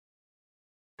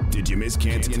Did you miss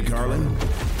Canty and Carlin?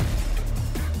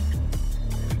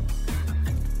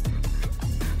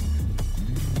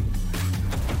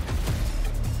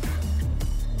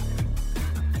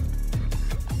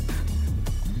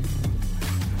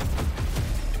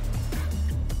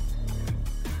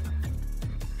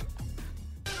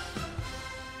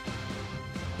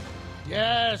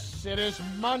 Yes, it is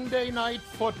Monday Night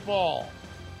Football.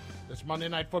 This Monday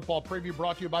Night Football preview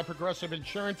brought to you by Progressive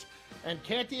Insurance. And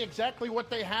Canty, exactly what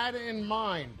they had in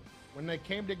mind when they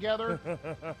came together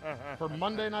for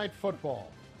Monday Night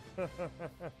Football. The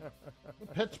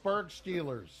Pittsburgh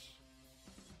Steelers,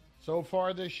 so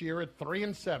far this year at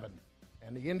 3-7,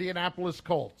 and the Indianapolis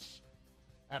Colts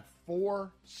at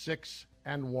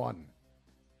 4-6-1.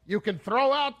 You can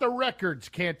throw out the records,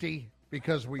 Canty,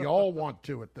 because we all want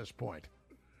to at this point.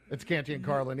 It's Canty and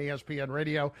Carlin, ESPN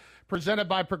Radio, presented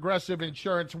by Progressive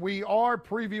Insurance. We are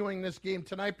previewing this game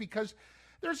tonight because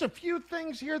there's a few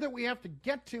things here that we have to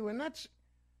get to, and that's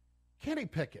Kenny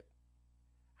Pickett.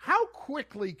 How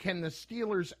quickly can the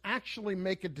Steelers actually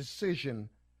make a decision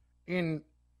in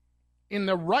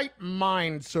the right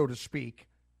mind, so to speak,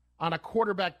 on a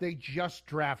quarterback they just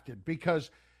drafted? Because,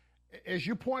 as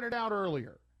you pointed out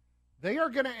earlier, they are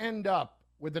going to end up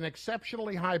with an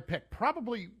exceptionally high pick.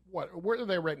 Probably, where are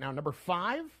they right now? Number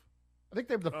 5? I think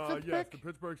they have the 5th yes, pick? the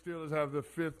Pittsburgh Steelers have the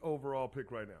 5th overall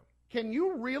pick right now. Can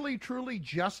you really, truly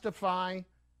justify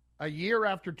a year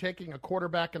after taking a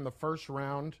quarterback in the first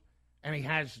round, and he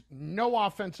has no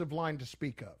offensive line to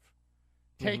speak of,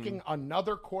 taking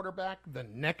another quarterback the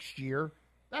next year?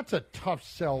 That's a tough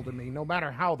sell to me, no matter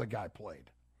how the guy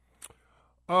played.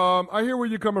 I hear where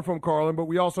you're coming from, Carlin, but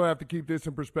we also have to keep this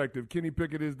in perspective. Kenny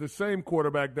Pickett is the same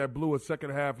quarterback that blew a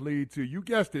second-half lead to, you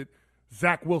guessed it,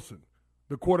 Zach Wilson,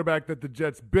 the quarterback that the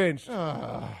Jets benched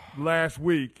last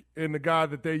week, and the guy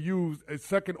that they used a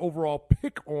second overall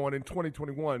pick on in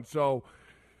 2021. So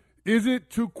is it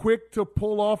too quick to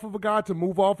pull off of a guy, to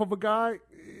move off of a guy?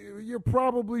 You're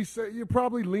probably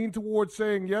lean towards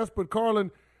saying yes, but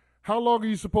Carlin, how long are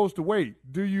you supposed to wait?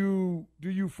 Do you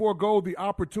forego the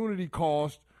opportunity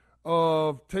cost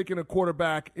of taking a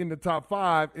quarterback in the top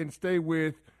 5 and stay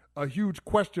with a huge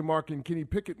question mark in Kenny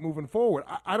Pickett moving forward?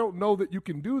 I don't know that you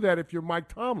can do that if you're Mike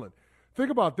Tomlin. Think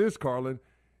about this, Carlin.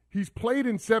 He's played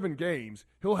in 7 games.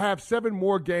 He'll have 7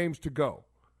 more games to go.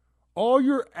 All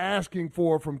you're asking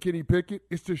for from Kenny Pickett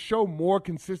is to show more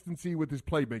consistency with his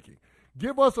playmaking.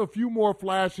 Give us a few more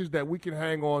flashes that we can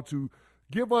hang on to.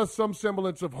 Give us some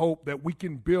semblance of hope that we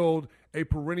can build a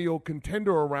perennial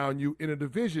contender around you in a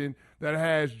division that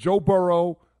has Joe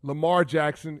Burrow, Lamar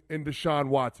Jackson, and Deshaun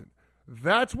Watson.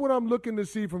 That's what I'm looking to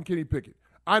see from Kenny Pickett.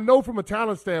 I know from a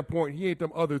talent standpoint he ain't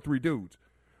them other 3 dudes.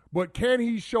 But can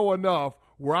he show enough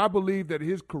where I believe that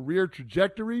his career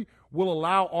trajectory will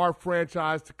allow our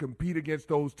franchise to compete against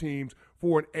those teams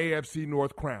for an AFC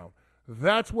North crown?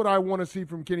 That's what I want to see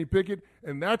from Kenny Pickett,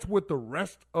 and that's what the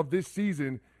rest of this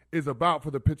season is about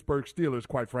for the Pittsburgh Steelers,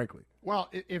 quite frankly. Well,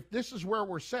 if this is where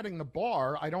we're setting the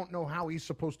bar, I don't know how he's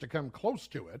supposed to come close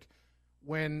to it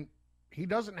when he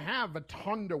doesn't have a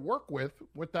ton to work with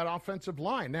that offensive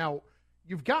line. Now,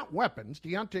 you've got weapons.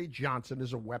 Deontay Johnson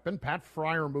is a weapon. Pat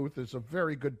Freiermuth is a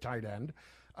very good tight end.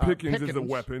 Pickens is a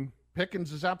weapon.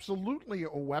 Pickens is absolutely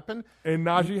a weapon. And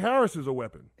Najee Harris is a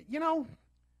weapon.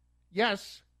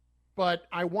 Yes, but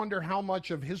I wonder how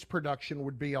much of his production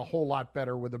would be a whole lot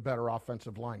better with a better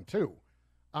offensive line, too.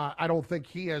 I don't think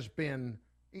he has been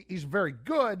 – he's very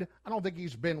good. I don't think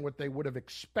he's been what they would have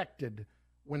expected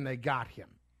when they got him.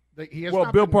 Bill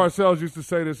Parcells used to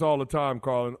say this all the time,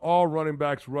 Carlin. All running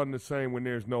backs run the same when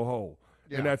there's no hole,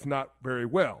 and that's not very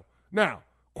well. Now,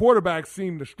 quarterbacks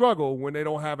seem to struggle when they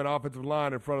don't have an offensive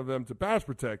line in front of them to pass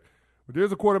protect. But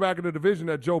there's a quarterback in the division,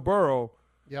 that Joe Burrow,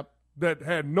 that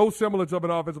had no semblance of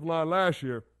an offensive line last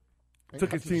year,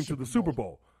 took his team to the Super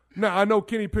Bowl. Now, I know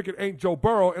Kenny Pickett ain't Joe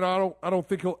Burrow, and I don't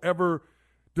think he'll ever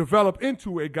develop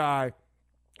into a guy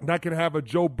that can have a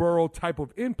Joe Burrow type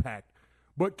of impact.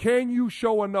 But can you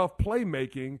show enough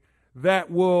playmaking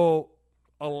that will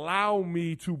allow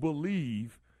me to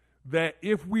believe that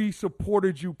if we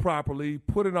supported you properly,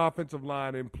 put an offensive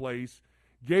line in place,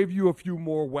 gave you a few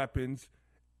more weapons,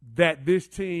 that this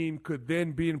team could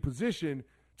then be in position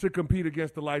to compete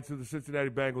against the likes of the Cincinnati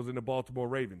Bengals and the Baltimore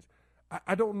Ravens?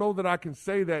 I don't know that I can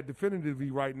say that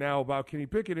definitively right now about Kenny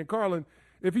Pickett. And, Carlin,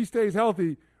 if he stays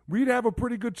healthy, we'd have a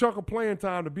pretty good chunk of playing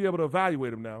time to be able to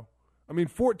evaluate him now. I mean,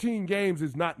 14 games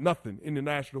is not nothing in the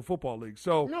National Football League.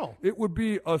 So It would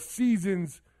be a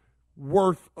season's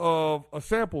worth of a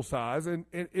sample size. And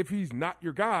if he's not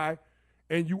your guy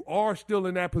and you are still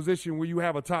in that position where you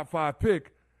have a top 5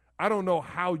 pick, I don't know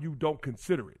how you don't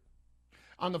consider it.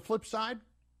 On the flip side,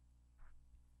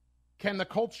 can the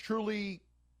Colts truly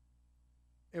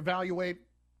evaluate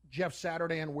Jeff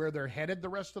Saturday and where they're headed the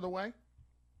rest of the way?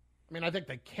 I mean, I think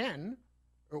they can.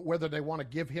 Whether they want to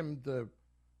give him the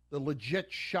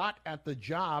legit shot at the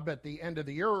job at the end of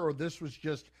the year, or this was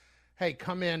just, hey,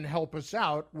 come in, help us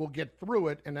out, we'll get through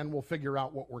it, and then we'll figure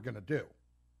out what we're going to do.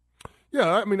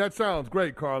 Yeah, I mean, that sounds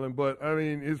great, Carlin, but, I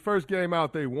mean, his first game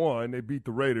out, they won. They beat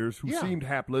the Raiders, who seemed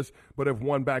hapless, but have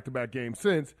won back-to-back games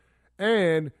since.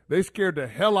 And they scared the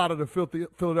hell out of the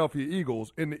Philadelphia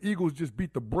Eagles, and the Eagles just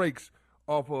beat the brakes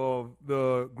off of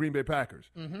the Green Bay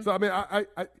Packers. Mm-hmm. So, I mean, I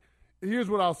here's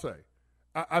what I'll say.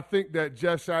 I think that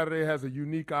Jeff Saturday has a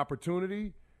unique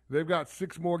opportunity. They've got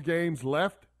 6 more games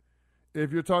left.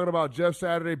 If you're talking about Jeff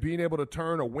Saturday being able to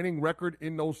turn a winning record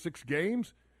in those 6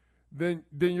 games, then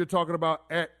you're talking about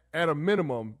at a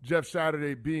minimum Jeff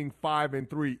Saturday being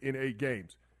 5-3 in 8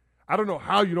 games. I don't know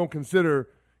how you don't consider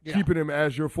keeping him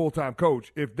as your full-time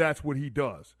coach if that's what he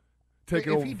does.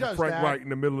 Taking over for Frank Wright in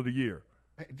the middle of the year.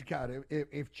 God,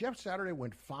 if Jeff Saturday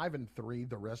went 5-3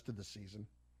 the rest of the season.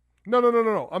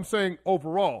 No. I'm saying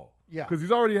overall. Yeah. Because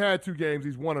he's already had 2 games.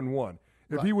 He's 1-1.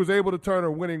 If he was able to turn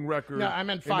a winning record I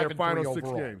meant 5-3 in their final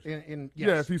overall. 6 games. Yes.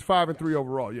 Yeah, if he's 5-3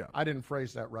 overall, yeah. I didn't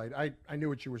phrase that right. I knew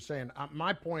what you were saying.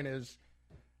 My point is,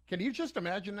 can you just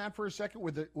imagine that for a second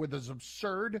with as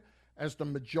absurd as the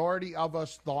majority of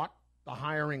us thought the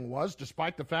hiring was,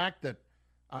 despite the fact that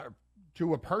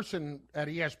to a person at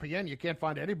ESPN, you can't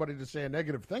find anybody to say a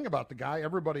negative thing about the guy.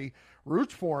 Everybody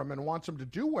roots for him and wants him to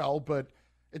do well, but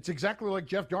it's exactly like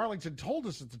Jeff Darlington told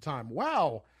us at the time.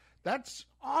 Wow, that's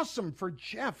awesome for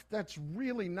Jeff. That's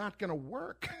really not going to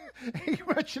work. You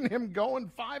mention him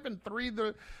going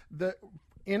 5-3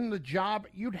 in the job.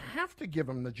 You'd have to give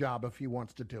him the job if he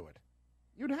wants to do it.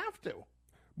 You'd have to.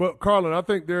 But, Carlin, I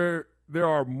think there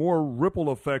are more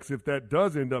ripple effects if that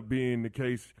does end up being the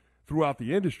case throughout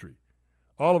the industry.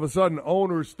 All of a sudden,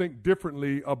 owners think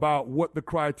differently about what the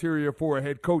criteria for a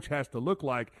head coach has to look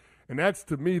like. And that's,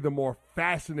 to me, the more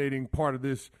fascinating part of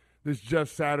this Jeff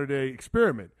Saturday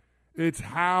experiment. It's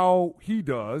how he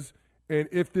does, and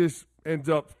if this ends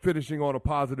up finishing on a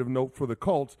positive note for the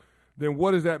Colts, then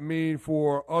what does that mean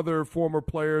for other former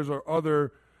players or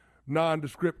other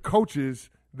nondescript coaches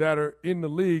that are in the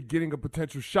league getting a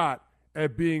potential shot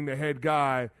at being the head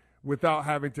guy without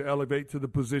having to elevate to the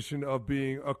position of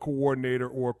being a coordinator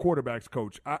or a quarterback's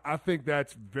coach? I think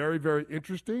that's very, very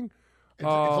interesting. It's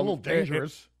a little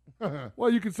dangerous. Well,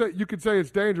 you could say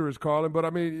it's dangerous, Carlin, but I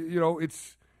mean,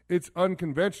 it's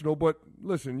unconventional. But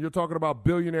listen, you're talking about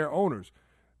billionaire owners.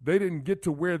 They didn't get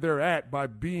to where they're at by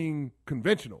being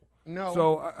conventional. No.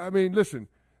 So I mean, listen,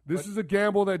 this is a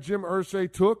gamble that Jim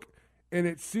Irsay took, and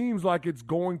it seems like it's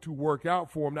going to work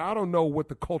out for him. Now, I don't know what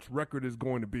the Colts' record is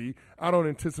going to be. I don't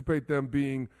anticipate them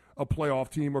being a playoff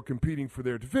team or competing for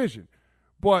their division,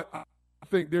 but I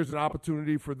think there's an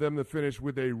opportunity for them to finish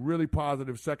with a really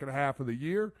positive second half of the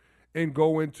year and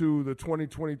go into the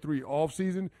 2023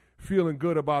 offseason feeling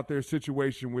good about their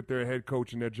situation with their head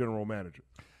coach and their general manager.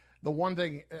 The one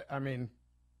thing, I mean,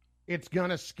 it's going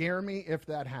to scare me if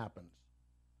that happens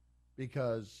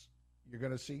because you're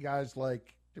going to see guys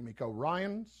like D'Amico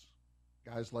Ryans,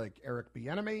 guys like Eric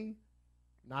Bieniemy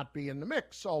not be in the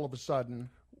mix all of a sudden.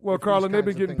 Well, Carlin, they've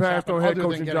been getting passed on head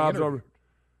coaching jobs already.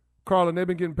 Carlin, they've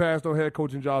been getting passed on head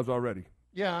coaching jobs already.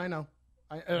 Yeah, I know.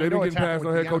 They've been getting passed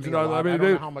on head coaching jobs. I mean,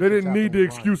 they didn't need the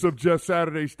excuse of Jeff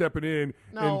Saturday stepping in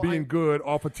and being good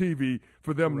off of TV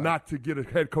for them not to get a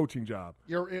head coaching job.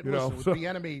 With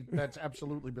Bieniemy, that's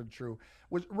absolutely been true.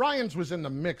 Ryans was in the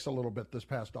mix a little bit this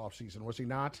past offseason, was he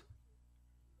not?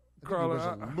 Carlin,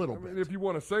 I mean, if you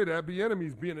want to say that,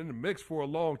 Bieniemy's been in the mix for a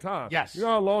long time. Yes. You know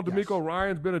how long D'Amico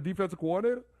Ryan's been a defensive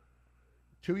coordinator?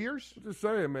 2 years? I'm just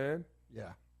saying, man.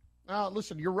 Yeah.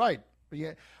 Listen, you're right.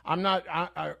 I'm not.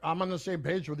 I'm on the same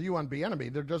page with you on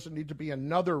Bieniemy. There doesn't need to be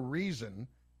another reason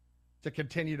to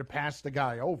continue to pass the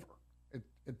guy over.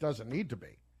 It doesn't need to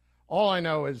be. All I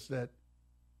know is that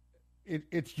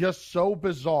it's just so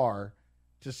bizarre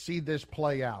to see this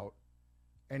play out,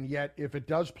 and yet if it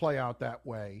does play out that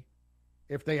way,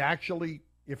 if he actually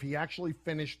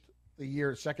finished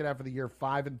the second half of the year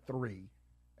 5-3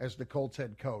 as the Colts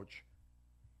head coach,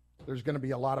 there's going to be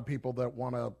a lot of people that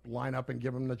want to line up and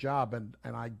give him the job, and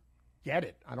I get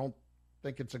it. I don't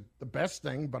think it's the best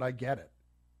thing, but I get it.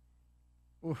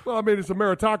 Oof. Well, I mean, it's a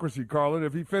meritocracy, Carlin.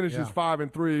 If he finishes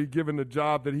 5-3, given the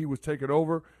job that he was taking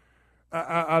over,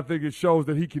 I think it shows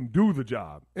that he can do the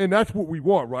job. And that's what we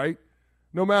want, right?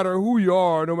 No matter who you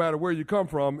are, no matter where you come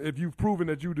from, if you've proven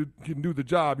that you can do the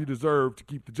job, you deserve to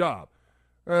keep the job.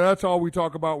 And that's all we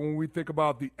talk about when we think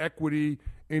about the equity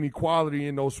and equality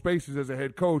in those spaces as a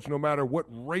head coach, no matter what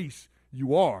race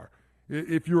you are.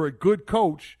 If you're a good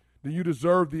coach, then you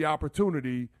deserve the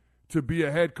opportunity to be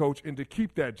a head coach and to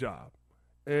keep that job.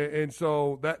 And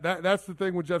so that's the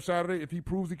thing with Jeff Saturday. If he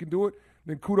proves he can do it,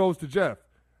 then kudos to Jeff.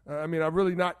 I'm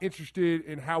really not interested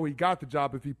in how he got the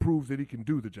job if he proves that he can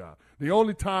do the job. The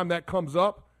only time that comes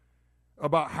up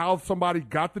about how somebody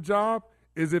got the job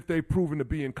is if they've proven to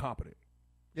be incompetent.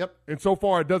 Yep. And so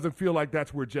far, it doesn't feel like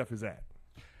that's where Jeff is at.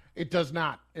 It does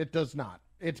not. It does not.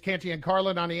 It's Canty and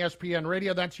Carlin on ESPN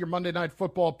Radio. That's your Monday Night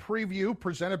Football preview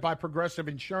presented by Progressive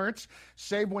Insurance.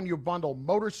 Save when you bundle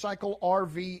motorcycle,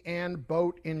 RV, and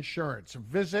boat insurance.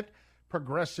 Visit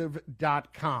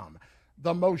Progressive.com.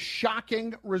 The most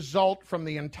shocking result from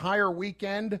the entire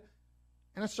weekend,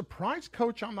 and a surprise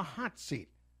coach on the hot seat.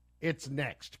 It's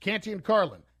next. Canty and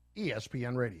Carlin,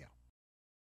 ESPN Radio.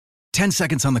 10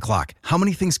 seconds on the clock. How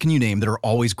many things can you name that are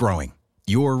always growing?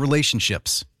 Your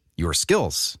relationships, your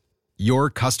skills, your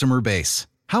customer base.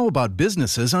 How about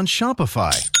businesses on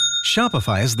Shopify?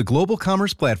 Shopify is the global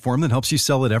commerce platform that helps you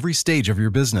sell at every stage of your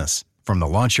business. From the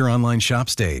launch your online shop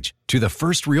stage, to the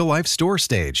first real-life store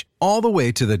stage, all the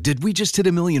way to the did we just hit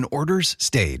a million orders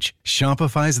stage,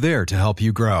 Shopify's there to help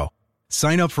you grow.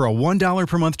 Sign up for a $1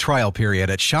 per month trial period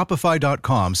at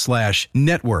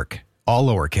shopify.com/network, all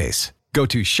lowercase. Go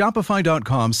to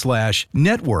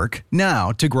shopify.com/network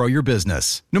now to grow your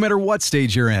business, no matter what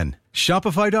stage you're in.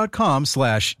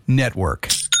 Shopify.com/network.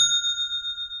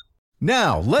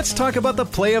 Now, let's talk about the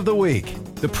play of the week.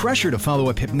 The pressure to follow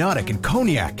up Hypnotic and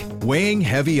Cognac, weighing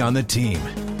heavy on the team.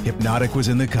 Hypnotic was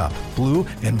in the cup, blue,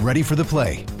 and ready for the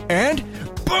play. And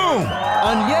boom!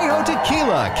 Añejo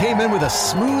Tequila came in with a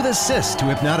smooth assist to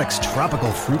Hypnotic's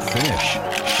tropical fruit finish.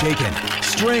 Shaken,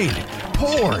 strained,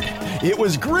 poured. It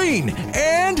was green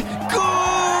and good!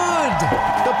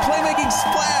 The playmaking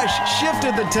splash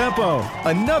shifted the tempo.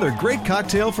 Another great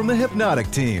cocktail from the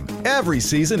Hypnotic team. Every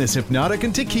season is Hypnotic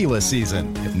and Tequila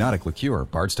season. Hypnotic Liqueur,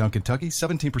 Bardstown, Kentucky,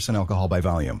 17% alcohol by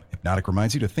volume. Hypnotic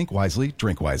reminds you to think wisely,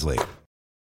 drink wisely.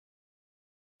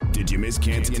 Did you miss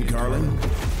Canty and Carlin?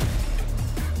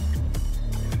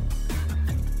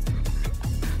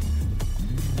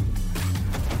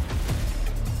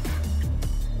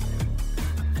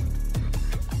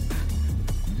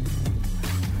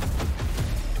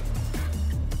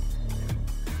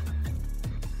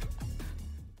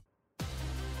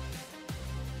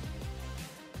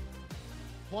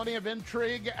 Plenty of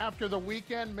intrigue after the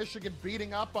weekend. Michigan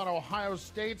beating up on Ohio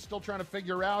State, still trying to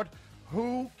figure out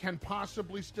who can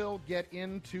possibly still get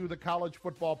into the college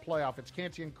football playoff. It's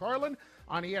Canty and Carlin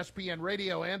on ESPN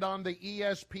Radio and on the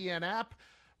ESPN app.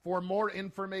 For more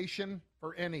information,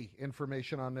 or any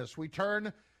information on this, we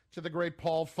turn to the great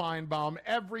Paul Feinbaum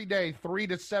every day, 3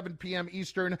 to 7 p.m.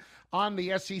 Eastern on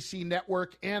the SEC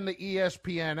Network and the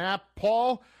ESPN app.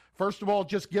 Paul, first of all,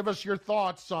 just give us your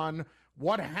thoughts on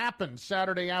what happened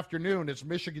Saturday afternoon as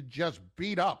Michigan just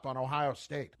beat up on Ohio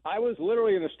State. I was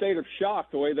literally in a state of shock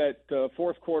the way that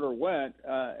fourth quarter went,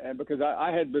 and because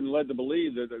I had been led to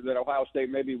believe that Ohio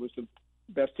State maybe was the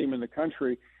best team in the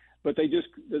country, but they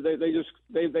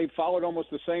followed almost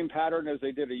the same pattern as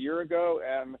they did a year ago.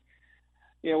 And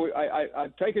you know,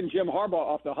 I've taken Jim Harbaugh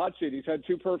off the hot seat. He's had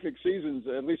 2 perfect seasons,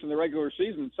 at least in the regular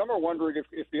season. Some are wondering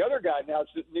if the other guy now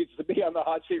needs to be on the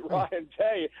hot seat, Ryan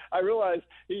Day. I realize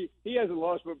he hasn't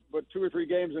lost but 2 or 3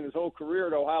 games in his whole career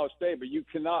at Ohio State, but you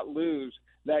cannot lose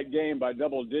that game by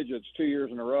double digits 2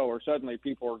 years in a row, or suddenly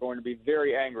people are going to be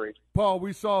very angry. Paul,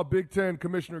 we saw Big Ten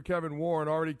Commissioner Kevin Warren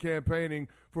already campaigning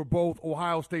for both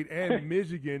Ohio State and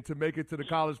Michigan to make it to the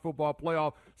college football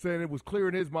playoff, saying it was clear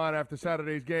in his mind after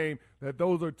Saturday's game that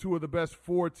those are 2 of the best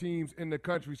 4 teams in the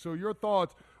country. So your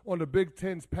thoughts on the Big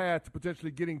Ten's path to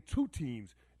potentially getting 2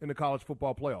 teams in the college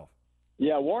football playoff?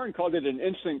 Yeah, Warren called it an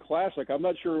instant classic. I'm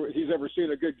not sure he's ever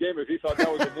seen a good game if he thought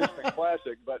that was an instant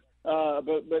classic. But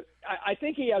I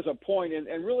think he has a point.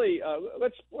 And really,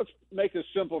 let's make this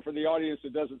simple for the audience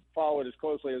that doesn't follow it as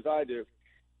closely as I do.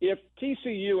 If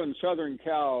TCU and Southern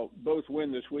Cal both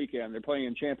win this weekend, they're playing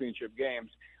in championship games,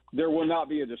 there will not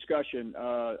be a discussion.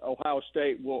 Ohio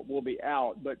State will be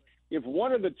out. But if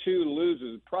one of the 2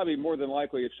 loses, probably more than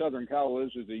likely if Southern Cal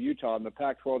loses to Utah in the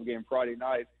Pac-12 game Friday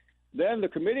night, then the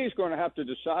committee is going to have to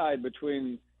decide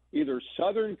between either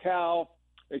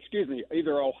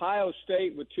either Ohio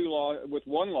State with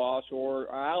 1 loss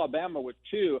or Alabama with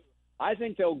 2. I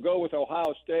think they'll go with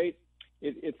Ohio State.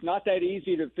 It's not that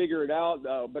easy to figure it out,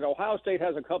 but Ohio State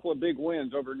has a couple of big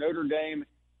wins over Notre Dame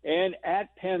and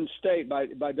at Penn State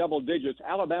by double digits.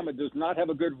 Alabama does not have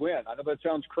a good win. I know that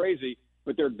sounds crazy,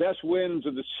 but their best wins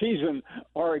of the season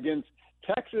are against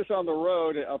Texas on the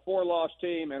road, a 4-loss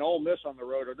team, and Ole Miss on the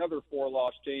road, another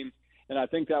 4-loss team, and I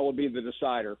think that will be the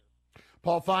decider.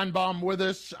 Paul Feinbaum with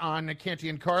us on Canty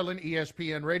and Carlin,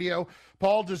 ESPN Radio.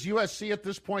 Paul, does USC at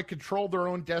this point control their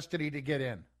own destiny to get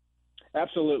in?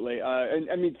 Absolutely.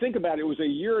 And I mean, think about it. It was a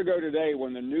year ago today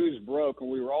when the news broke, and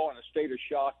we were all in a state of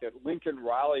shock that Lincoln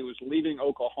Riley was leaving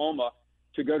Oklahoma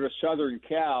to go to Southern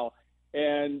Cal.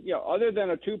 And, you know, other than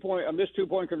a missed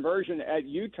two-point conversion at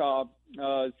Utah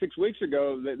 6 weeks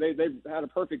ago, they've had a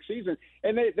perfect season.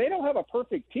 And they don't have a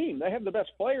perfect team. They have the best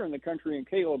player in the country in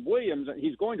Caleb Williams.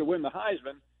 He's going to win the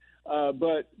Heisman.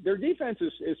 But their defense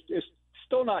is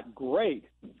still not great.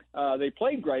 They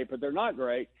played great, but they're not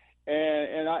great.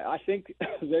 And I think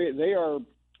they are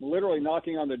literally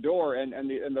knocking on the door. And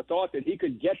the thought that he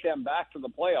could get them back to the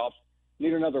playoffs,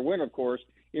 need another win, of course,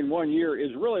 in 1 year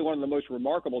is really one of the most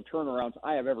remarkable turnarounds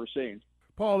I have ever seen.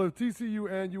 Paul, if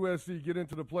TCU and USC get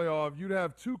into the playoff, you'd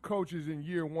have two coaches in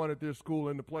year one at their school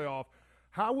in the playoff.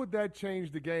 How would that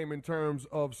change the game in terms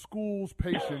of schools'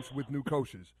 patience with new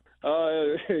coaches?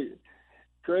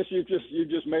 Chris, you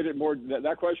just made it more.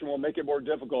 That question will make it more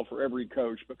difficult for every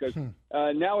coach because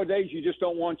nowadays you just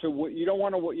don't want to. You don't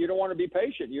want to be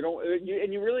patient.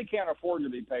 And you really can't afford to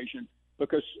be patient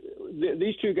because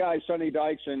these two guys, Sonny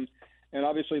Dykes and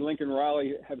obviously Lincoln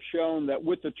Riley, have shown that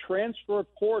with the transfer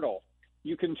portal,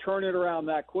 you can turn it around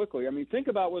that quickly. I mean, think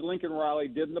about what Lincoln Riley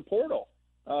did in the portal.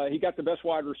 He got the best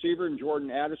wide receiver in Jordan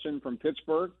Addison from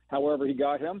Pittsburgh, however he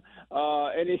got him,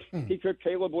 and he took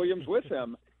Caleb Williams with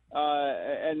him,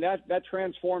 and that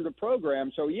transformed the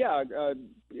program. So, yeah,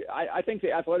 I think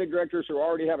the athletic directors who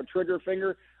already have a trigger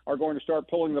finger are going to start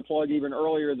pulling the plug even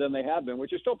earlier than they have been,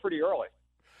 which is still pretty early.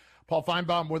 Paul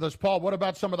Feinbaum with us. Paul, what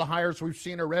about some of the hires we've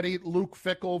seen already? Luke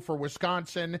Fickell for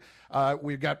Wisconsin.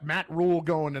 We've got Matt Rule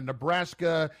going to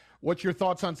Nebraska. What's your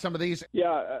thoughts on some of these?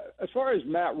 Yeah, as far as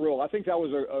Matt Rule, I think that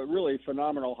was a really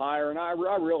phenomenal hire, and I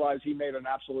realize he made an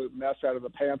absolute mess out of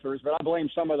the Panthers, but I blame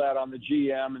some of that on the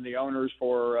GM and the owners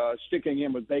for sticking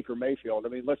in with Baker Mayfield. I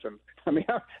mean, listen,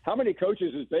 how many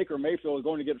coaches is Baker Mayfield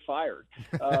going to get fired?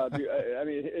 I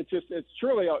mean, it's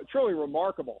truly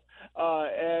remarkable.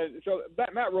 And so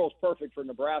Matt Rule's perfect for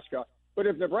Nebraska. But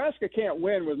if Nebraska can't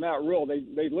win with Matt Rule,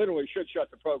 they literally should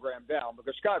shut the program down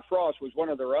because Scott Frost was one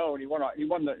of their own. He won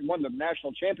the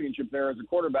national championship there as a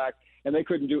quarterback, and they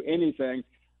couldn't do anything.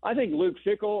 I think Luke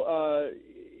Fickell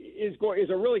is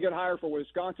a really good hire for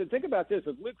Wisconsin. Think about this: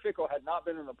 if Luke Fickell had not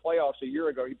been in the playoffs a year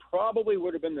ago, he probably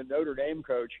would have been the Notre Dame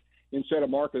coach instead of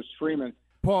Marcus Freeman.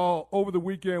 Paul, over the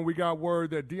weekend, we got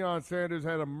word that Deion Sanders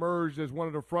had emerged as one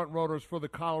of the front runners for the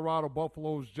Colorado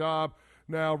Buffaloes job.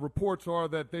 Now, reports are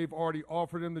that they've already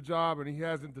offered him the job, and he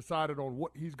hasn't decided on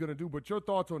what he's going to do. But your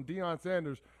thoughts on Deion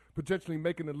Sanders potentially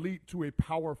making the leap to a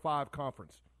Power 5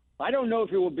 conference? I don't know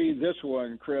if it will be this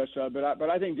one, Chris, but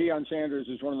I think Deion Sanders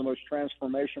is one of the most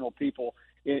transformational people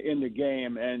in the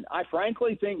game. And I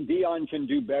frankly think Deion can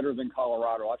do better than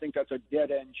Colorado. I think that's a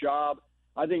dead-end job.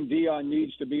 I think Deion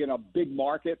needs to be in a big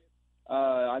market.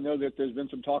 I know that there's been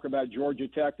some talk about Georgia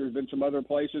Tech. There's been some other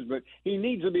places, but he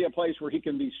needs to be a place where he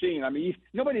can be seen. I mean,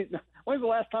 when's the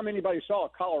last time anybody saw a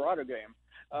Colorado game?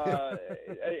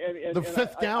 The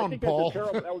fifth down, Paul.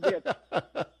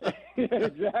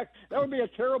 Exactly. That would be a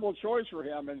terrible choice for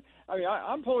him. And I mean,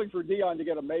 I'm pulling for Deion to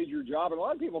get a major job. And a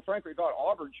lot of people, frankly, thought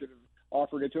Auburn should have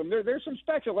offered it to him. There's some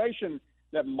speculation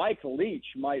that Mike Leach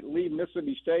might leave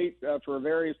Mississippi State for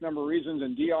various number of reasons,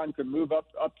 and Deion could move up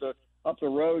the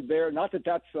road there. Not that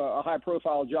that's a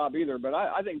high-profile job either, but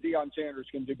I think Deion Sanders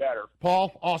can do better.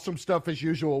 Paul, awesome stuff as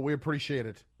usual. We appreciate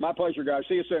it. My pleasure, guys.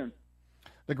 See you soon.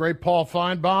 The great Paul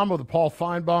Feinbaum of the Paul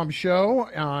Feinbaum Show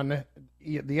on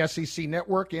the SEC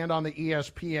Network and on the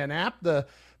ESPN app. The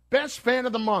best fan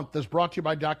of the month is brought to you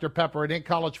by Dr. Pepper. It ain't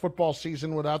college football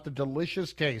season without the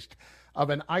delicious taste of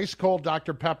an ice-cold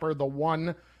Dr. Pepper, the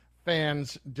one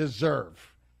fans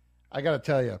deserve. I got to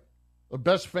tell you, the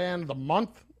best fan of the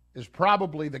month is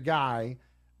probably the guy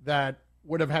that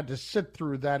would have had to sit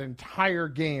through that entire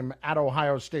game at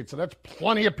Ohio State. So that's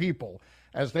plenty of people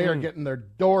as they are getting their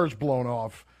doors blown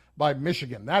off by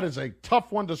Michigan. That is a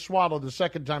tough one to swallow the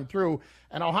second time through.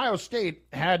 And Ohio State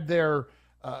had their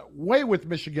way with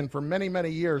Michigan for many, many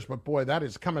years. But, boy, that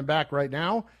is coming back right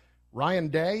now. Ryan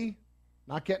Day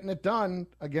not getting it done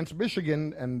against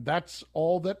Michigan, and that's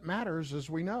all that matters, as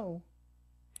we know.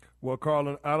 Well,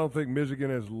 Carlin, I don't think Michigan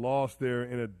has lost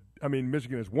there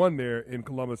Michigan has won there in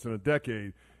Columbus in a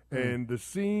decade. And the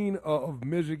scene of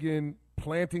Michigan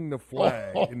planting the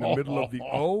flag in the middle of the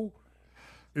O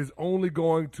is only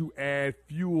going to add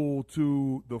fuel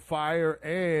to the fire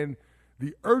and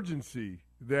the urgency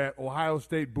that Ohio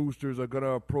State boosters are going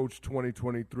to approach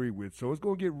 2023 with. So it's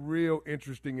going to get real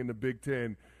interesting in the Big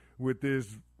Ten with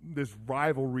this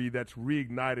rivalry that's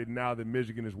reignited now that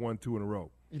Michigan has won 2 in a row.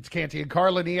 It's Canty and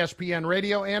Carlin, ESPN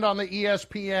Radio, and on the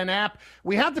ESPN app.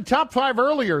 We had the top 5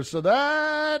 earlier, so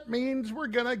that means we're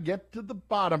going to get to the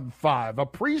bottom 5. A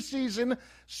preseason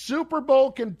Super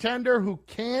Bowl contender who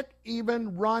can't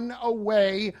even run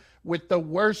away with the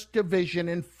worst division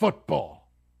in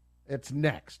football. It's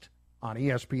next on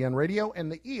ESPN Radio and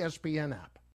the ESPN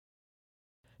app.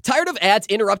 Tired of ads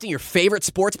interrupting your favorite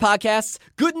sports podcasts?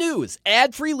 Good news!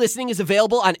 Ad-free listening is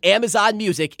available on Amazon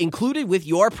Music, included with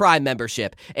your Prime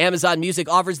membership. Amazon Music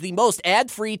offers the most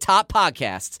ad-free top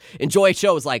podcasts. Enjoy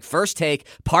shows like First Take,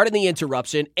 Pardon the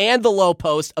Interruption, and The Low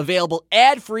Post, available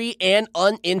ad-free and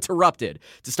uninterrupted.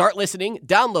 To start listening,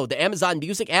 download the Amazon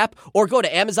Music app or go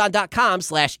to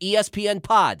amazon.com/ESPN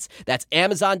Pods. That's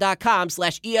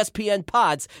amazon.com/ESPN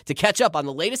Pods to catch up on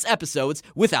the latest episodes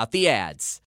without the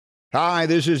ads. Hi,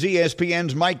 this is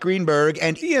ESPN's Mike Greenberg,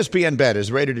 and ESPN Bet is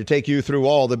ready to take you through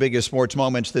all the biggest sports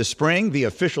moments this spring. The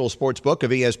official sports book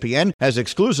of ESPN has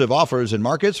exclusive offers and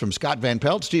markets from Scott Van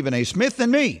Pelt, Stephen A. Smith, and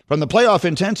me. From the playoff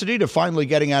intensity to finally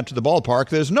getting out to the ballpark,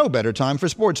 there's no better time for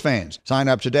sports fans. Sign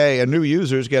up today, and new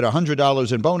users get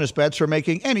 $100 in bonus bets for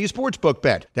making any sportsbook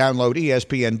bet. Download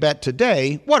ESPN Bet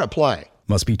today. What a play.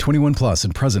 Must be 21 plus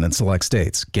and present in select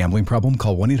states. Gambling problem?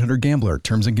 Call 1-800-GAMBLER.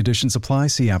 Terms and conditions apply.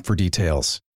 See app for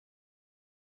details.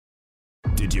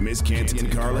 Did you miss Canty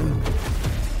and Carlin?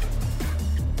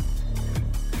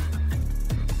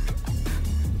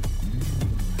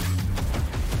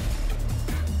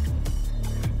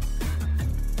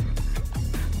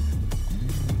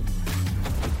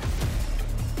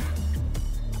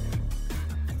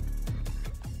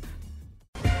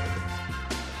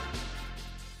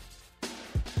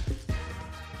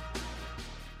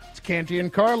 Canty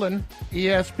and Carlin,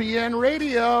 ESPN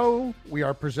Radio. We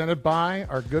are presented by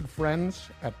our good friends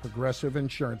at Progressive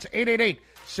Insurance.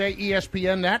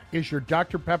 888-SAY-ESPN. That is your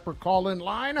Dr. Pepper call-in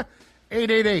line.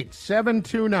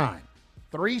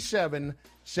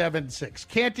 888-729-3776.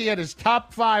 Canty had his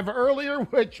top 5 earlier,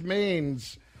 which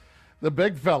means the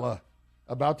big fella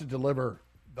about to deliver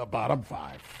the bottom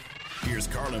 5. Here's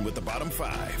Carlin with the bottom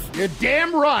 5. You're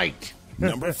damn right.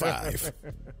 Number 5.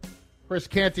 Chris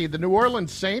Canty, the New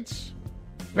Orleans Saints,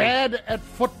 bad at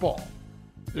football.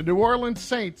 The New Orleans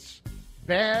Saints,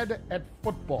 bad at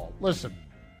football. Listen,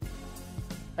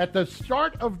 at the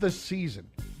start of the season,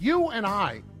 you and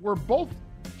I were both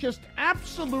just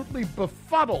absolutely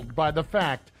befuddled by the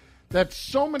fact that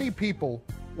so many people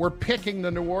were picking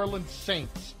the New Orleans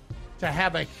Saints to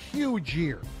have a huge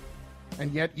year.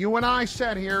 And yet you and I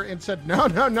sat here and said, no.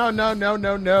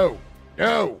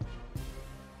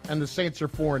 And the Saints are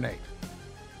 4-8.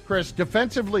 Chris,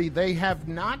 defensively, they have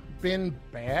not been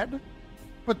bad,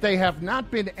 but they have not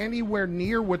been anywhere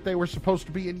near what they were supposed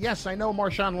to be. And yes, I know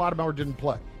Marshawn Lattimore didn't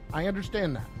play. I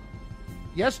understand that.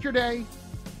 Yesterday,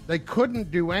 they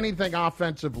couldn't do anything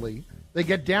offensively. They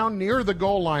get down near the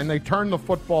goal line. They turn the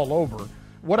football over.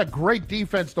 What a great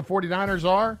defense the 49ers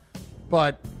are.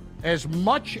 But as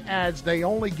much as they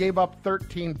only gave up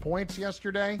 13 points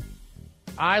yesterday,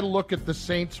 I look at the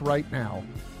Saints right now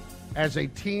as a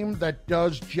team that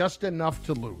does just enough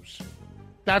to lose.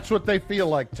 That's what they feel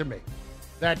like to me.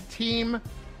 That team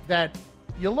that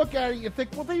you look at it, you think,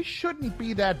 well, they shouldn't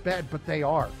be that bad, but they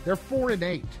are. They're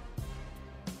 4-8.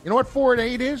 You know what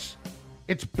 4-8 is?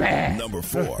 It's bad. Number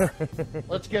 4.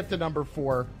 Let's get to number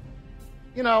 4.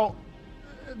 You know,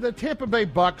 the Tampa Bay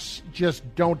Bucks just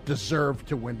don't deserve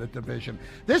to win the division.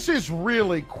 This is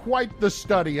really quite the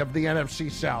study of the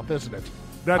NFC South, isn't it?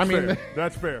 That's fair.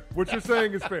 That's fair. What you're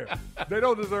saying is fair. They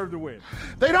don't deserve to win.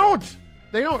 They don't.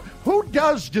 Who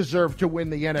does deserve to win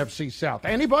the NFC South?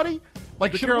 Anybody?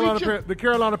 Like the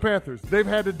Carolina Panthers. They've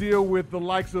had to deal with the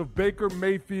likes of Baker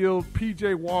Mayfield,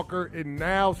 P.J. Walker, and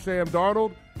now Sam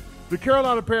Darnold. The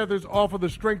Carolina Panthers, off of the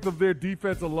strength of their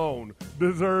defense alone,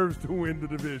 deserves to win the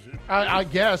division. I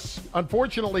guess.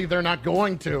 Unfortunately, they're not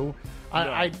going to.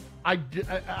 No.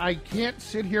 I can't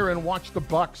sit here and watch the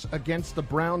Bucks against the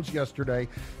Browns yesterday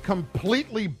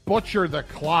completely butcher the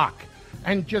clock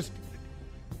and just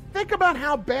think about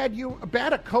how bad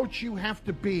a coach you have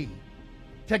to be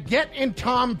to get in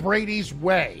Tom Brady's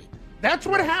way. That's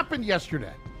what happened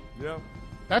yesterday. Yeah.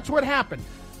 That's what happened.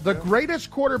 The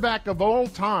greatest quarterback of all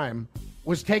time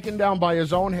was taken down by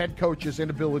his own head coach's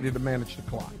inability to manage the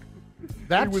clock.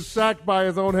 He was sacked by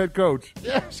his own head coach.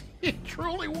 Yes, he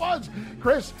truly was.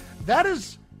 Chris,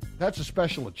 that's a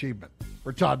special achievement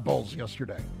for Todd Bowles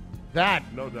yesterday.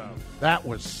 No doubt. That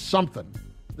was something.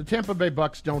 The Tampa Bay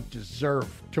Bucks don't deserve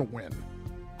to win.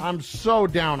 I'm so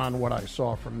down on what I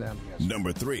saw from them yesterday.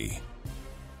 Number 3.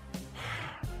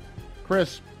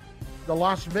 Chris, the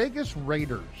Las Vegas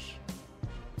Raiders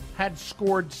had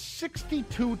scored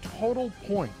 62 total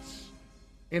points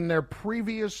in their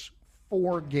previous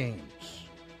 4 games,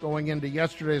 going into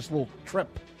yesterday's little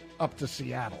trip up to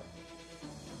Seattle,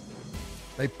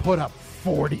 they put up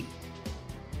 40.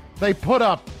 They put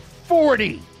up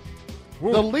 40.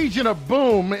 Whoa. The Legion of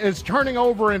Boom is turning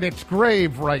over in its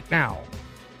grave right now.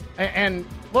 And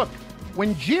look,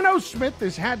 when Geno Smith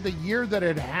has had the year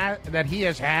that he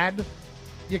has had,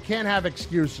 you can't have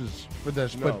excuses for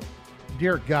this. No. But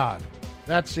dear God,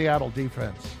 that Seattle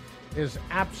defense is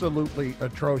absolutely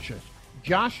atrocious.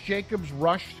 Josh Jacobs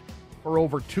rushed for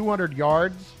over 200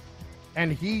 yards,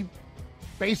 and he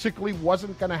basically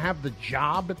wasn't going to have the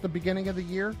job at the beginning of the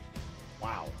year.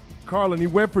 Wow. Carlin, he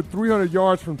went for 300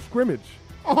 yards from scrimmage.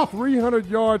 300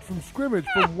 yards from scrimmage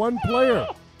from one player.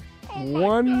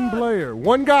 One player.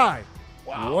 One guy.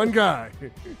 Wow. One guy.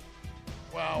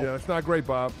 Wow. Yeah, it's not great,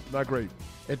 Bob. Not great.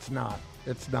 It's not.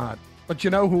 It's not. But you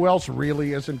know who else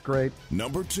really isn't great?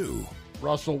 Number 2.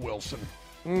 Russell Wilson.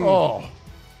 Oh.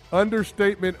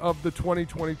 Understatement of the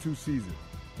 2022 season.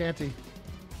 Canty.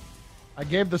 I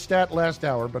gave the stat last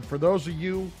hour, but for those of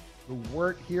you who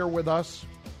weren't here with us,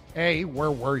 A,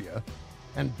 where were you?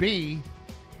 And B,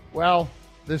 well,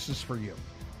 this is for you.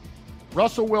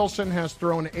 Russell Wilson has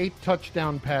thrown 8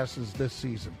 touchdown passes this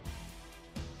season.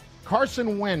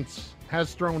 Carson Wentz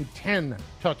has thrown 10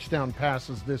 touchdown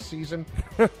passes this season,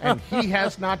 and he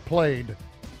has not played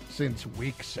since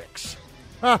week 6.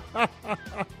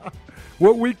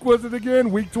 What week was it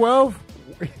again? Week 12?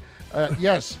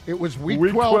 Yes, it was week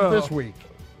 12 this week.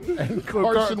 And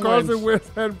Carson Wentz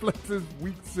hadn't played since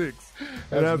week 6.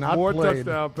 And has more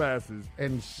touchdown passes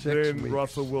in 6 than weeks.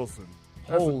 Russell Wilson.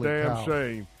 That's Holy a damn cow.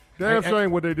 shame. Damn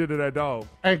shame what they did to that dog.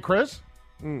 And Chris,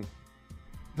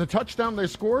 the touchdown they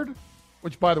scored,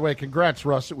 which, by the way, congrats,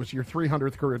 Russ. It was your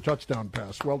 300th career touchdown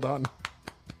pass. Well done.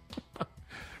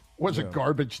 Was a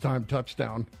garbage time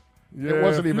touchdown. Yeah. It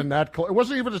wasn't even that close. It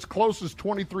wasn't even as close as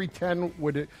 23-10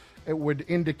 would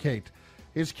indicate.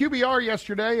 His QBR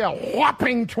yesterday, a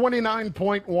whopping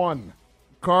 29.1.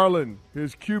 Carlin,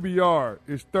 his QBR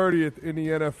is 30th in the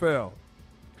NFL.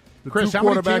 Chris, how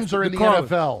many teams are in the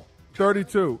NFL?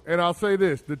 32. And I'll say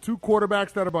this, the 2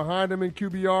 quarterbacks that are behind him in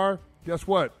QBR, guess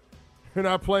what? They're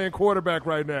not playing quarterback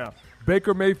right now.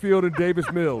 Baker Mayfield and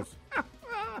Davis Mills.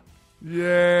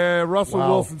 Yeah, Russell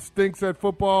Wilson stinks at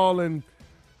football, and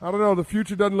I don't know, the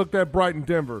future doesn't look that bright in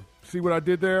Denver. See what I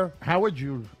did there? How would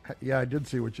you – yeah, I did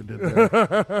see what you did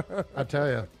there. I tell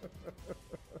you.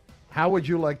 How would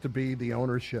you like to be the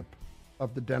ownership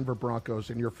of the Denver Broncos,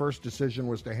 and your first decision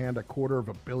was to hand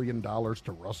 $250 million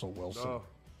to Russell Wilson? Oh.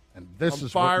 And this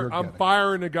is what you're getting. I'm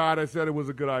firing the guy that said it was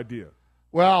a good idea.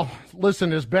 Well,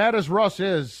 listen, as bad as Russ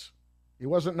is, he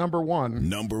wasn't number 1.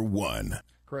 Number 1.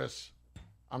 Chris,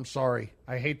 I'm sorry.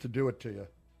 I hate to do it to you.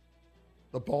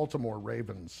 The Baltimore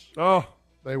Ravens. Oh.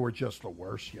 They were just the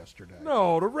worst yesterday.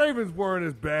 No, the Ravens weren't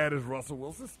as bad as Russell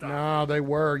Wilson. Stop. No, they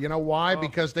were. You know why?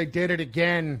 Because they did it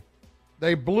again.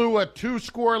 They blew a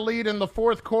 2-score lead in the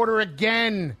fourth quarter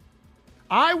again.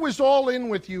 I was all in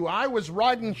with you. I was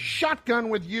riding shotgun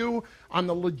with you on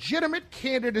the legitimate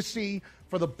candidacy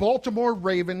for the Baltimore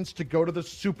Ravens to go to the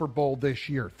Super Bowl this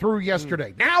year through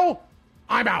yesterday. Now,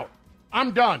 I'm out.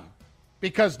 I'm done.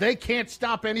 Because they can't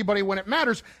stop anybody when it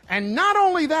matters. And not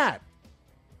only that,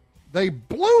 they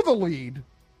blew the lead,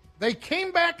 they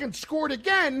came back and scored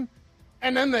again,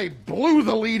 and then they blew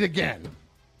the lead again.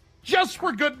 Just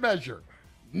for good measure.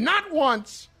 Not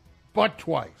once, but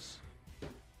twice.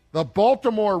 The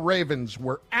Baltimore Ravens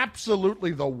were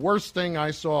absolutely the worst thing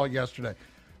I saw yesterday.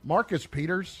 Marcus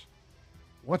Peters,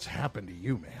 what's happened to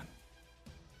you, man?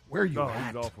 Where are you at?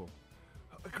 He's awful.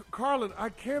 Carlin, I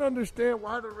can't understand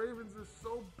why the Ravens are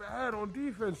so bad on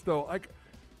defense, though. Like,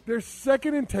 they're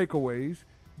second in takeaways.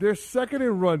 They're second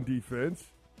in run defense.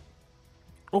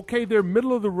 Okay, they're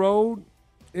middle of the road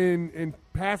in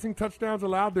passing touchdowns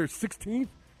allowed. They're 16th.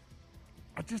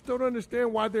 I just don't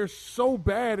understand why they're so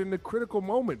bad in the critical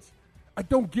moments. I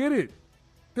don't get it.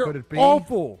 They're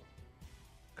awful.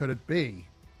 Could it be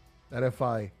that if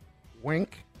I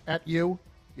wink at you,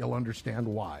 you'll understand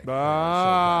why?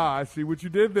 I see what you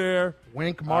did there.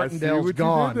 Wink Martindale's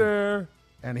gone. You did there.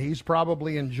 And he's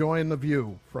probably enjoying the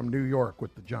view from New York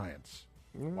with the Giants.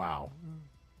 Wow.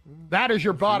 That is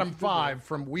your bottom 5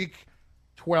 from week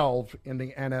 12 in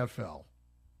the NFL.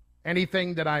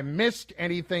 Anything that I missed,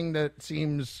 anything that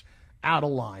seems out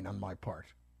of line on my part?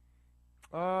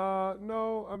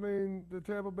 No. I mean, the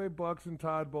Tampa Bay Bucks and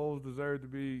Todd Bowles deserve to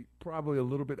be probably a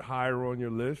little bit higher on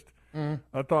your list.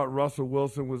 I thought Russell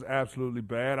Wilson was absolutely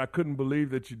bad. I couldn't believe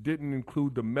that you didn't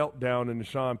include the meltdown in the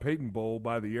Sean Payton Bowl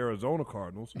by the Arizona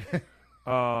Cardinals.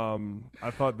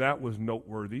 I thought that was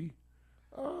noteworthy.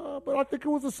 But I think it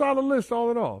was a solid list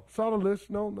all in all. Solid list.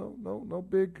 No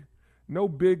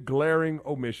big glaring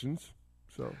omissions.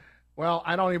 So. Well,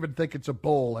 I don't even think it's a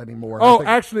bowl anymore. Oh,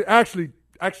 actually,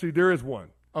 there is one.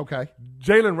 Okay.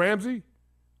 Jalen Ramsey,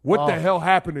 what the hell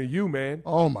happened to you, man?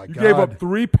 Oh, my God. You gave up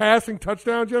 3 passing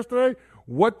touchdowns yesterday?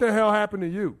 What the hell happened to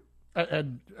you?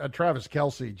 And Travis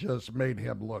Kelce just made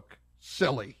him look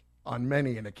silly on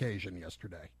many an occasion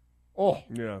yesterday. Oh,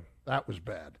 yeah, that was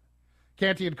bad.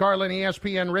 Canty and Carlin,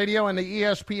 ESPN Radio and the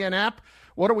ESPN app.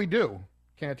 What do,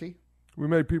 Canty? We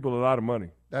made people a lot of money.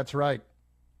 That's right.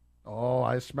 Oh,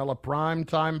 I smell a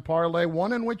prime-time parlay,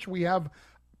 one in which we have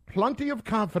plenty of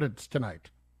confidence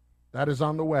tonight. That is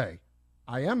on the way.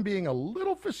 I am being a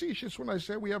little facetious when I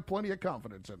say we have plenty of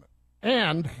confidence in it.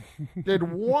 And did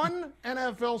one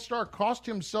NFL star cost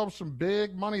himself some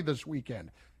big money this weekend?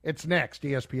 It's next,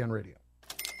 ESPN Radio.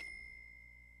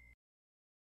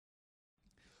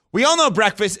 We all know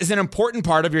breakfast is an important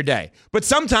part of your day, but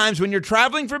sometimes when you're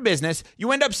traveling for business,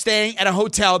 you end up staying at a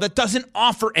hotel that doesn't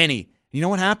offer any. You know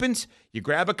what happens? You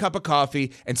grab a cup of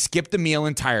coffee and skip the meal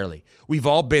entirely. We've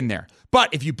all been there.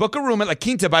 But if you book a room at La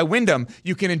Quinta by Wyndham,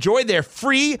 you can enjoy their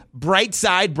free Bright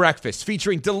Side breakfast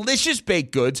featuring delicious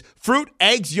baked goods, fruit,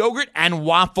 eggs, yogurt, and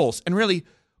waffles. And really,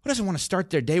 who doesn't want to start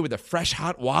their day with a fresh,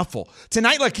 hot waffle?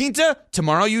 Tonight, La Quinta,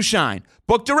 tomorrow you shine.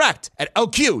 Book direct at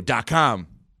LQ.com.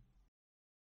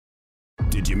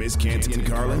 Did you miss Canty and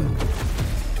Carlin?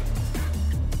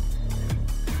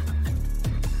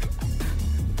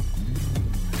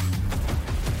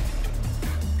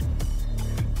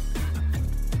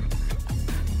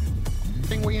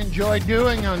 Thing we enjoy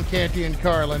doing on Canty and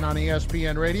Carlin on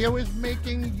ESPN Radio is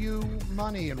making you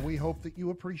money, and we hope that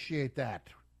you appreciate that.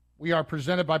 We are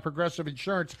presented by Progressive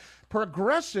Insurance.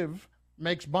 Progressive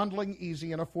makes bundling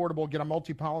easy and affordable. Get a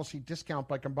multi-policy discount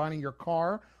by combining your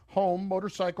car, home,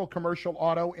 motorcycle, commercial,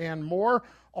 auto, and more.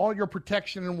 All your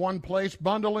protection in one place.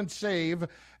 Bundle and save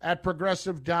at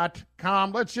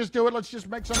Progressive.com. Let's just do it. Let's just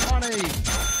make some money.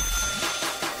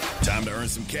 Time to earn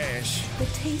some cash. The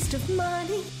taste of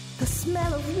money, the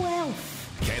smell of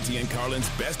wealth. Canty and Carlin's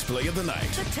best play of the night.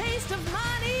 The taste of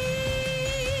money.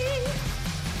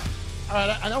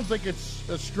 I don't think it's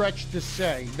a stretch to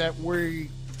say that we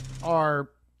are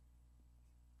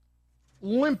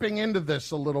limping into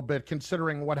this a little bit,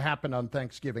 considering what happened on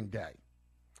Thanksgiving Day.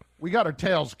 We got our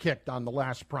tails kicked on the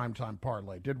last primetime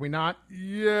parlay, did we not?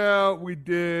 Yeah, we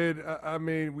did. I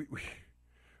mean,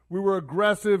 we were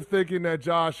aggressive thinking that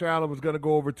Josh Allen was going to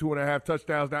go over 2.5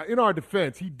 touchdowns. Now, in our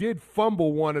defense, he did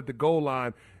fumble one at the goal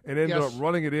line and ended up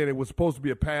running it in. It was supposed to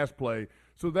be a pass play.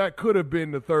 So that could have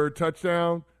been the third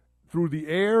touchdown through the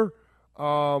air.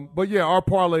 But, yeah, our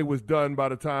parlay was done by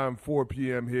the time 4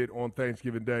 p.m. hit on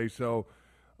Thanksgiving Day. So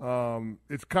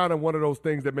it's kind of one of those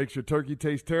things that makes your turkey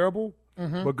taste terrible.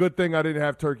 Mm-hmm. But good thing I didn't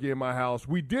have turkey in my house.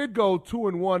 We did go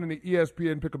 2-1 in the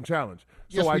ESPN Pick'em Challenge.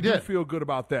 So I do feel good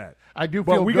about that. I do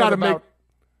feel good about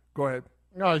 – Go ahead.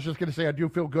 No, I was just going to say I do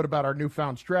feel good about our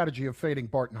newfound strategy of fading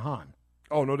Barton Hahn.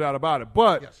 Oh, no doubt about it.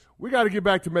 But we got to get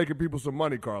back to making people some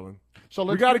money, Carlin. So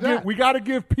we got to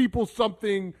give people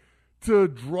something to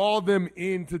draw them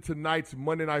into tonight's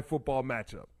Monday Night Football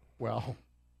matchup. Well,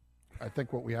 I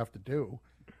think what we have to do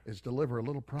is deliver a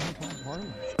little primetime parlay.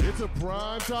 It's a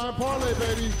primetime parlay,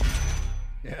 baby.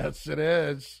 Yes, it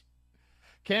is.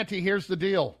 Canty, here's the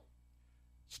deal.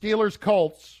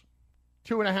 Steelers-Colts,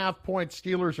 2.5 points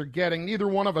Steelers are getting. Neither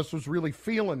one of us was really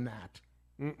feeling that.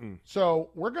 So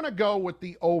we're going to go with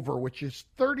the over, which is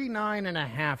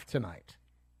 39.5 tonight.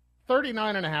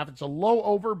 39.5. It's a low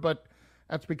over, but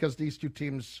that's because these two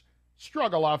teams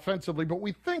struggle offensively. But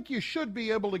we think you should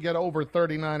be able to get over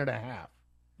 39.5.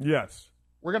 Yes.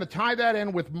 We're going to tie that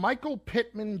in with Michael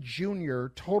Pittman Jr.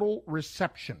 total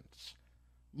receptions.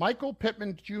 Michael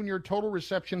Pittman Jr. total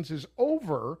receptions is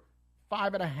over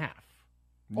 5.5.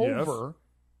 Yes. Over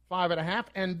 5.5.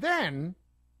 And then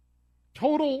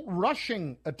total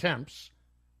rushing attempts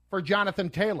for Jonathan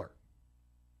Taylor.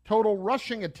 Total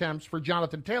rushing attempts for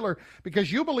Jonathan Taylor,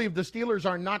 because you believe the Steelers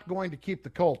are not going to keep the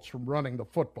Colts from running the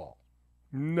football.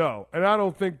 No, and I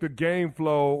don't think the game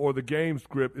flow or the game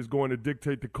script is going to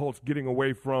dictate the Colts getting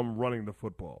away from running the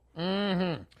football.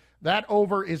 Mm-hmm. That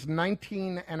over is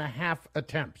 19.5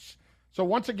 attempts. So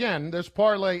once again, this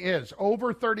parlay is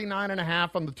over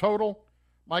 39.5 on the total.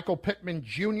 Michael Pittman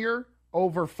Jr.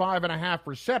 over 5.5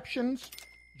 receptions.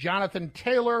 Jonathan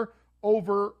Taylor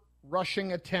over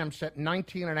rushing attempts at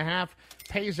 19.5,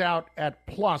 pays out at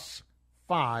plus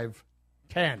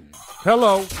 510.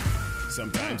 Hello.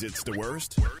 Sometimes it's the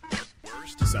worst.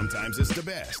 Sometimes it's the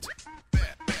best.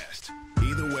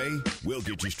 Either way, we'll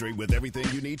get you straight with everything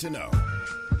you need to know.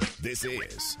 This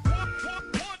is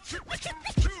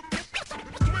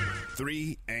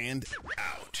 3 and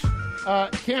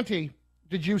out. Canty,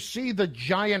 did you see the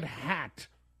giant hat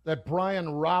that Brian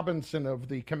Robinson of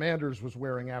the Commanders was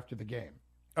wearing after the game?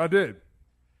 I did.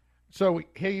 So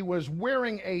he was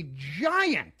wearing a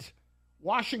giant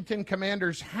Washington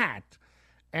Commanders hat,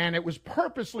 and it was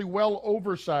purposely well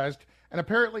oversized, and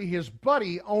apparently his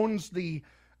buddy owns the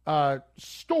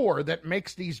store that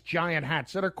makes these giant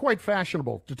hats that are quite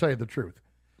fashionable, to tell you the truth.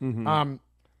 Mm-hmm.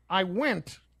 I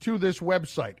went to this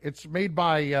website. It's made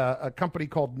by a company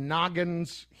called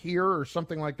Noggins Here or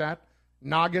something like that.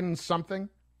 Noggins something.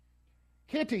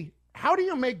 Canty, how do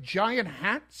you make giant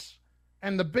hats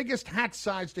and the biggest hat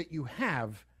size that you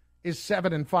have is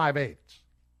 7 5/8?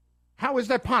 How is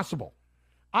that possible?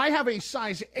 I have a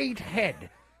size 8 head.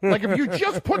 Like, if you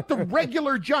just put the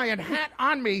regular giant hat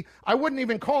on me, I wouldn't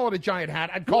even call it a giant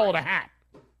hat. I'd call it a hat.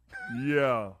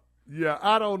 Yeah.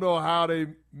 I don't know how they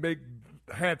make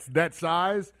hats that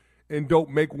size and don't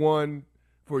make one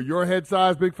for your head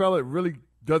size, big fella. It really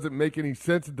doesn't make any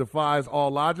sense. It defies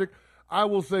all logic. I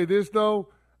will say this, though.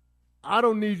 I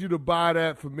don't need you to buy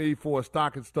that for me for a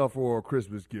stocking stuffer or a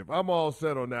Christmas gift. I'm all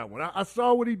set on that one. I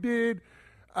saw what he did.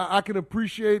 I can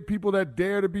appreciate people that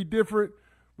dare to be different.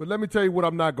 But let me tell you what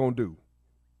I'm not going to do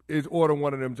is order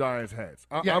one of them Giants hats.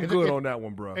 I'm good on that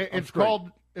one, bro. It's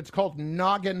called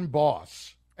Noggin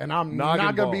Boss, and I'm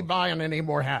not going to be buying any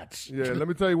more hats. Yeah, let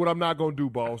me tell you what I'm not going to do,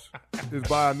 boss, is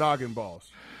buy a Noggin Boss.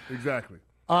 Exactly.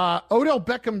 Odell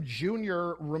Beckham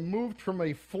Jr. removed from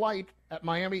a flight at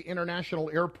Miami International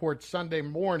Airport Sunday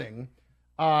morning.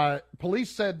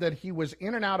 Police said that he was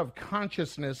in and out of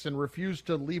consciousness and refused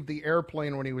to leave the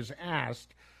airplane when he was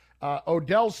asked.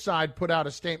 Odell's side put out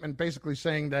a statement basically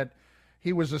saying that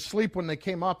he was asleep when they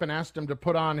came up and asked him to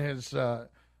put on his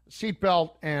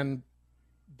seatbelt, and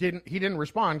he didn't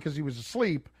respond because he was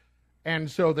asleep,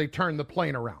 and so they turned the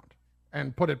plane around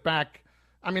and put it back.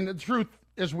 I mean, the truth,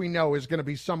 as we know, is going to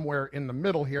be somewhere in the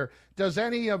middle here. Does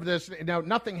any of this – now,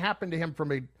 nothing happened to him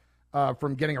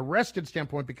from getting arrested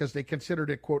standpoint because they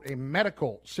considered it, quote, a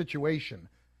medical situation.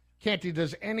 Canty,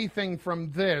 does anything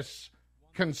from this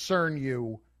concern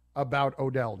you about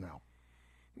Odell now?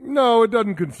 No, it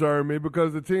doesn't concern me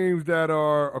because the teams that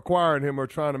are acquiring him are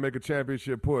trying to make a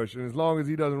championship push. And as long as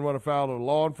he doesn't run afoul of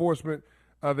law enforcement,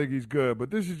 I think he's good. But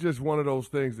this is just one of those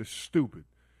things that's stupid.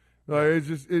 Like, it's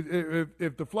just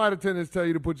if the flight attendants tell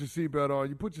you to put your seatbelt on,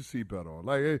 you put your seatbelt on.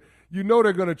 Like, you know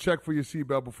they're going to check for your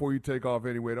seatbelt before you take off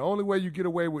anyway. The only way you get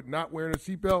away with not wearing a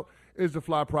seatbelt is to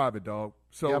fly private, dog.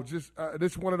 So just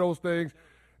this is one of those things.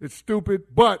 It's stupid,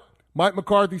 but Mike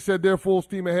McCarthy said they're full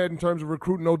steam ahead in terms of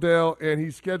recruiting Odell, and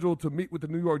he's scheduled to meet with the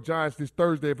New York Giants this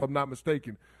Thursday, if I'm not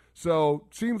mistaken. So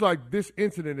seems like this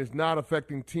incident is not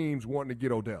affecting teams wanting to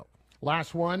get Odell.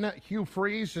 Last one, Hugh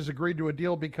Freeze has agreed to a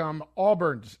deal to become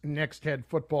Auburn's next head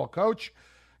football coach.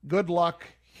 Good luck,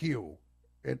 Hugh.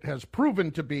 It has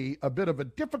proven to be a bit of a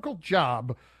difficult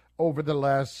job over the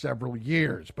last several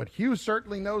years, but Hugh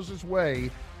certainly knows his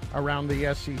way around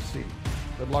the SEC.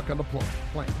 Good luck on the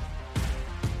plane.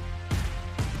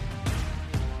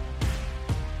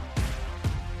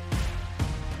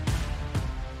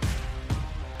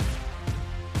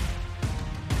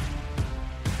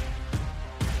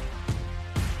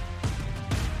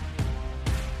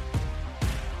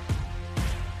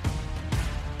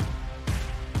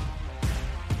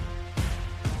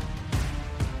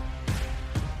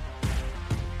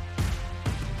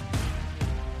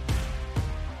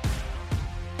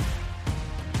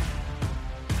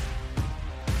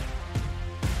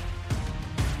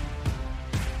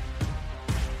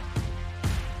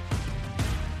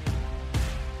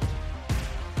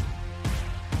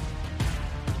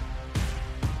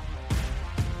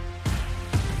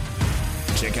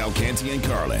 Check out Canty and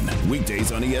Carlin,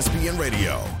 weekdays on ESPN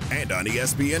Radio and on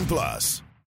ESPN Plus.